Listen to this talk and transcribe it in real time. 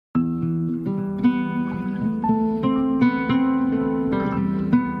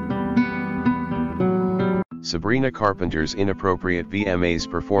Sabrina Carpenter's Inappropriate VMAs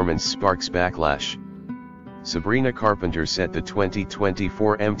performance sparks backlash. Sabrina Carpenter set the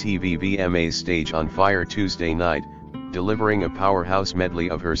 2024 MTV VMAs stage on fire Tuesday night, delivering a powerhouse medley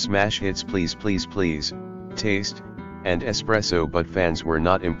of her smash hits Please Please Please, Taste, and Espresso, but fans were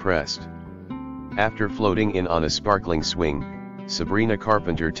not impressed. After floating in on a sparkling swing, Sabrina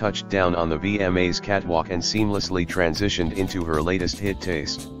Carpenter touched down on the VMAs catwalk and seamlessly transitioned into her latest hit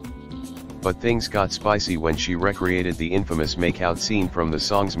Taste. But things got spicy when she recreated the infamous makeout scene from the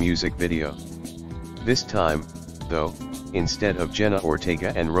song's music video. This time, though, instead of Jenna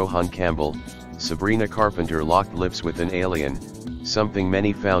Ortega and Rohan Campbell, Sabrina Carpenter locked lips with an alien, something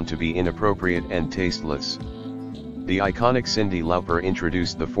many found to be inappropriate and tasteless. The iconic Cyndi Lauper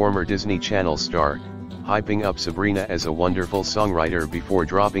introduced the former Disney Channel star, hyping up Sabrina as a wonderful songwriter before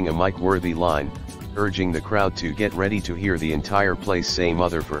dropping a mic-worthy line, urging the crowd to get ready to hear the entire place say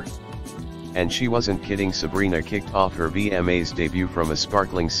motherf-cker. And she wasn't kidding. Sabrina kicked off her VMAs debut from a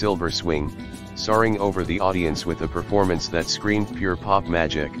sparkling silver swing, soaring over the audience with a performance that screamed pure pop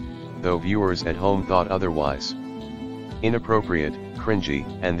magic, though viewers at home thought otherwise. Inappropriate, cringy,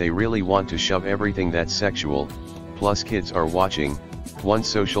 and they really want to shove everything that's sexual, plus kids are watching, one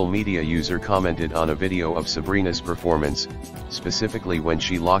social media user commented on a video of Sabrina's performance, specifically when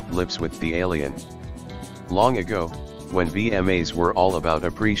she locked lips with the alien. Long ago, when VMAs were all about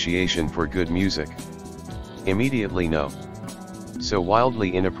appreciation for good music. Immediately no. So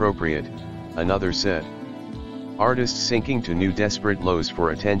wildly inappropriate, another said. Artists sinking to new desperate lows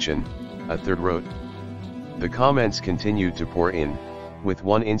for attention, a third wrote. The comments continued to pour in, with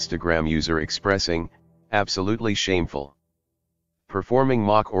one Instagram user expressing, absolutely shameful. Performing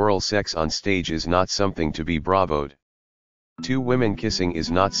mock oral sex on stage is not something to be bravoed. Two women kissing is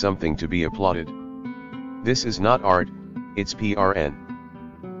not something to be applauded. This is not art, it's PRN.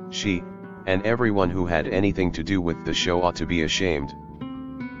 She, and everyone who had anything to do with the show ought to be ashamed.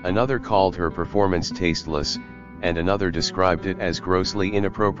 Another called her performance tasteless, and another described it as grossly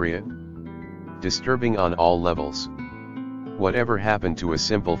inappropriate. Disturbing on all levels. Whatever happened to a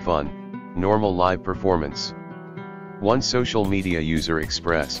simple fun, normal live performance? One social media user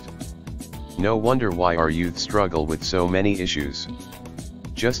expressed. No wonder why our youth struggle with so many issues.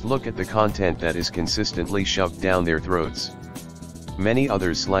 Just look at the content that is consistently shoved down their throats. Many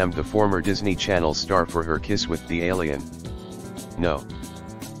others slammed the former Disney Channel star for her kiss with the alien. No.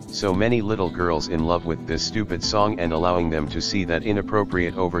 So many little girls in love with this stupid song and allowing them to see that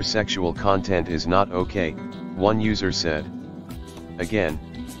inappropriate over-sexual content is not okay, one user said. Again,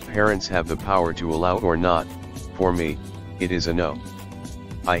 parents have the power to allow or not. For me, it is a no.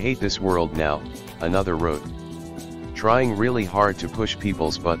 I hate this world now, another wrote. Trying really hard to push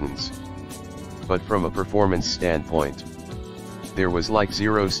people's buttons. But from a performance standpoint, there was like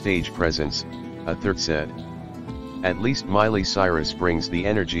zero stage presence, a third said. At least Miley Cyrus brings the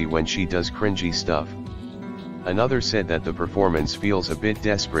energy when she does cringy stuff. Another said that the performance feels a bit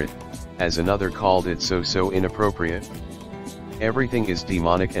desperate, as another called it so inappropriate. Everything is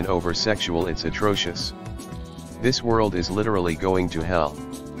demonic and over-sexual, it's atrocious. This world is literally going to hell.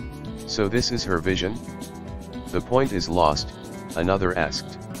 So this is her vision? The point is lost, another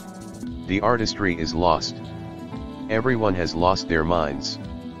asked. The artistry is lost. Everyone has lost their minds.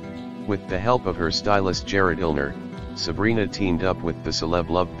 With the help of her stylist Jared Ilner, Sabrina teamed up with the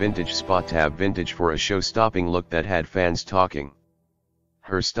celeb-loved vintage spot tab vintage for a show-stopping look that had fans talking.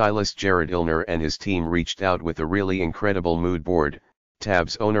 Her stylist Jared Ilner and his team reached out with a really incredible mood board,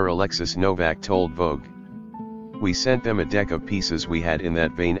 Tab's owner Alexis Novak told Vogue. We sent them a deck of pieces we had in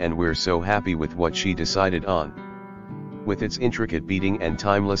that vein and we're so happy with what she decided on. With its intricate beading and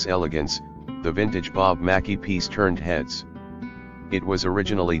timeless elegance, the vintage Bob Mackie piece turned heads. It was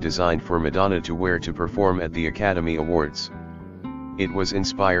originally designed for Madonna to wear to perform at the Academy Awards. It was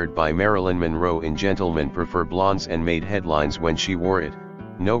inspired by Marilyn Monroe in Gentlemen Prefer Blondes and made headlines when she wore it,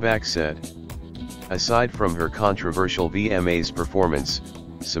 Novak said. Aside from her controversial VMAs performance,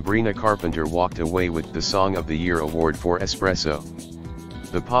 Sabrina Carpenter walked away with the Song of the Year award for Espresso.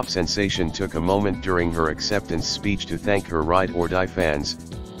 The pop sensation took a moment during her acceptance speech to thank her ride-or-die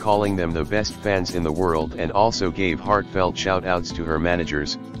fans, calling them the best fans in the world, and also gave heartfelt shout-outs to her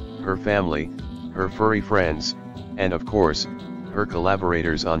managers, her family, her furry friends, and of course, her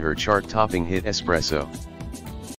collaborators on her chart-topping hit Espresso.